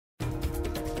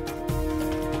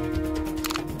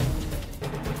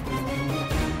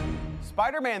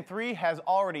Spider-Man 3 has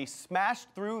already smashed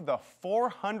through the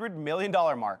 $400 million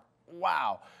mark.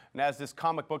 Wow. And as this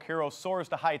comic book hero soars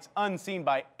to heights unseen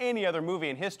by any other movie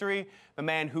in history, the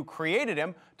man who created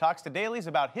him talks to dailies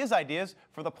about his ideas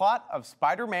for the plot of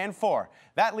Spider-Man 4.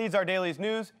 That leads our Dailies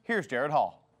News. Here's Jared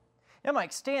Hall. Yeah,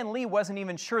 Mike, Stan Lee wasn't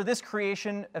even sure this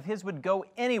creation of his would go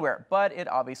anywhere, but it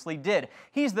obviously did.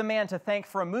 He's the man to thank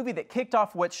for a movie that kicked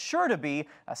off what's sure to be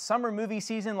a summer movie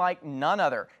season like none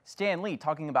other. Stan Lee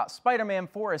talking about Spider-Man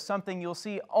 4 is something you'll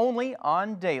see only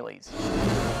on Dailies.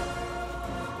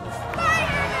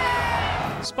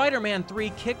 Spider-Man 3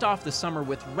 kicked off the summer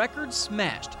with records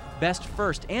smashed, best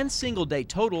first and single day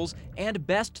totals, and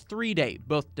best 3-day,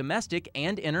 both domestic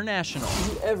and international.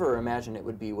 Did you ever imagine it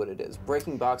would be what it is,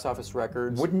 breaking box office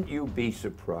records? Wouldn't you be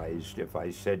surprised if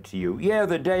I said to you, yeah,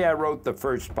 the day I wrote the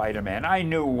first Spider-Man, I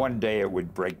knew one day it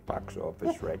would break box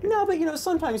office records? No, but you know,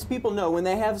 sometimes people know when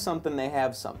they have something, they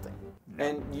have something. No.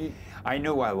 And I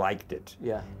knew I liked it.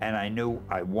 Yeah. And I knew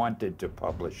I wanted to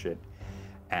publish it.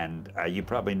 And you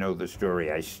probably know the story.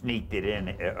 I sneaked it in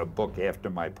a book after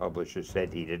my publisher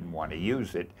said he didn't want to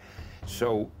use it.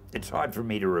 So it's hard for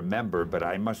me to remember, but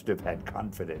I must have had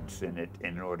confidence in it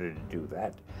in order to do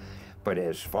that. But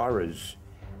as far as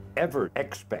ever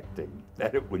expecting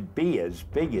that it would be as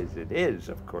big as it is,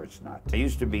 of course not. I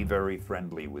used to be very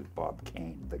friendly with Bob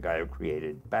Kane, the guy who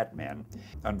created Batman.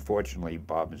 Unfortunately,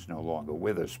 Bob is no longer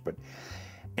with us, but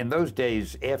in those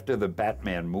days, after the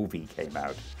Batman movie came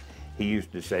out, he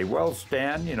used to say, well,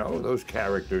 Stan, you know, those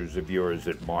characters of yours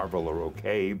at Marvel are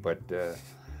okay, but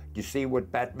you see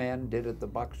what Batman did at the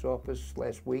box office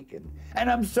last week? And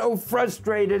I'm so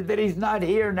frustrated that he's not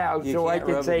here now, so I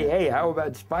could say, hey, how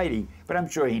about Spidey? But I'm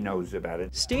sure he knows about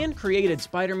it. Stan created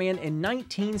Spider-Man in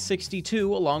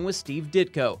 1962 along with Steve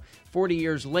Ditko. 40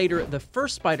 years later, the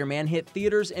first Spider-Man hit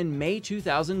theaters in May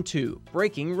 2002,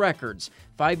 breaking records.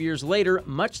 5 years later,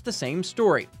 much the same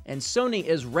story. And Sony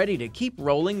is ready to keep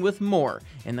rolling with more.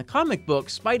 In the comic book,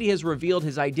 Spidey has revealed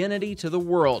his identity to the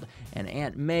world, and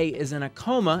Aunt May is in a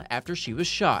coma after she was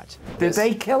shot. Did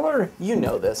they kill her? You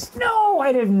know this. No,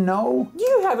 I didn't know.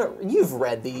 You've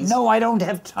read these. No, I don't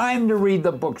have time to read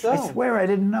the books. I swear I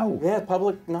didn't know. Yeah,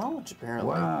 public knowledge, apparently.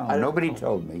 Wow, nobody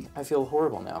told me. I feel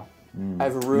horrible now.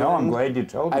 I've ruined. No, I'm glad you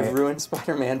told me. I've ruined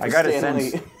Spider-Man for Stan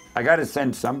Lee. I gotta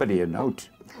send somebody a note.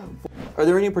 Are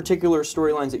there any particular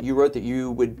storylines that you wrote that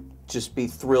you would just be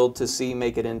thrilled to see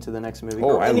make it into the next movie?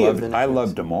 Oh, I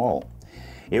loved them all.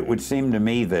 It would seem to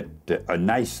me that a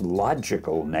nice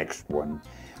logical next one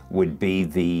would be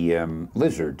the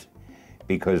Lizard,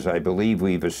 because I believe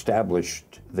we've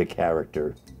established the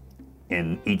character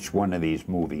in each one of these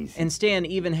movies. And Stan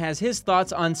even has his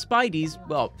thoughts on Spidey's,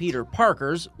 well, Peter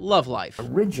Parker's, love life.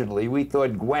 Originally, we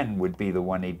thought Gwen would be the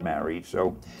one he'd marry,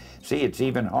 so see, it's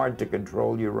even hard to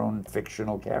control your own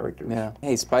fictional characters. Yeah.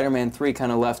 Hey, Spider-Man 3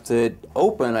 kind of left it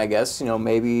open, I guess. You know,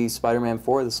 maybe Spider-Man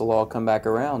 4, this will all come back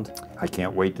around. I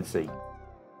can't wait to see.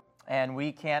 And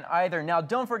we can't either. Now,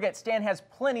 don't forget, Stan has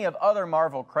plenty of other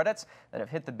Marvel credits that have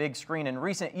hit the big screen in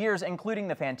recent years, including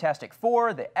the Fantastic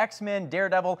Four, the X-Men,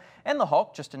 Daredevil, and the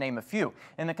Hulk, just to name a few.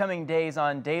 In the coming days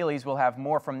on Dailies, we'll have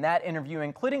more from that interview,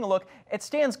 including a look at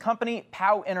Stan's company,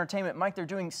 POW Entertainment. Mike, they're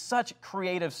doing such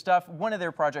creative stuff. One of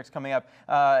their projects coming up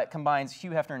combines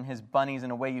Hugh Hefner and his bunnies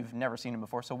in a way you've never seen him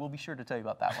before, so we'll be sure to tell you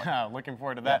about that one. Looking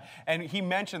forward to that. Yeah. And he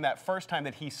mentioned that first time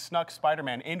that he snuck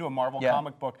Spider-Man into a Marvel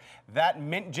comic book, that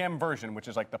Mint Gem version, which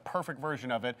is like the perfect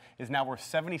version of it, is now worth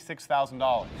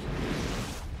 $76,000.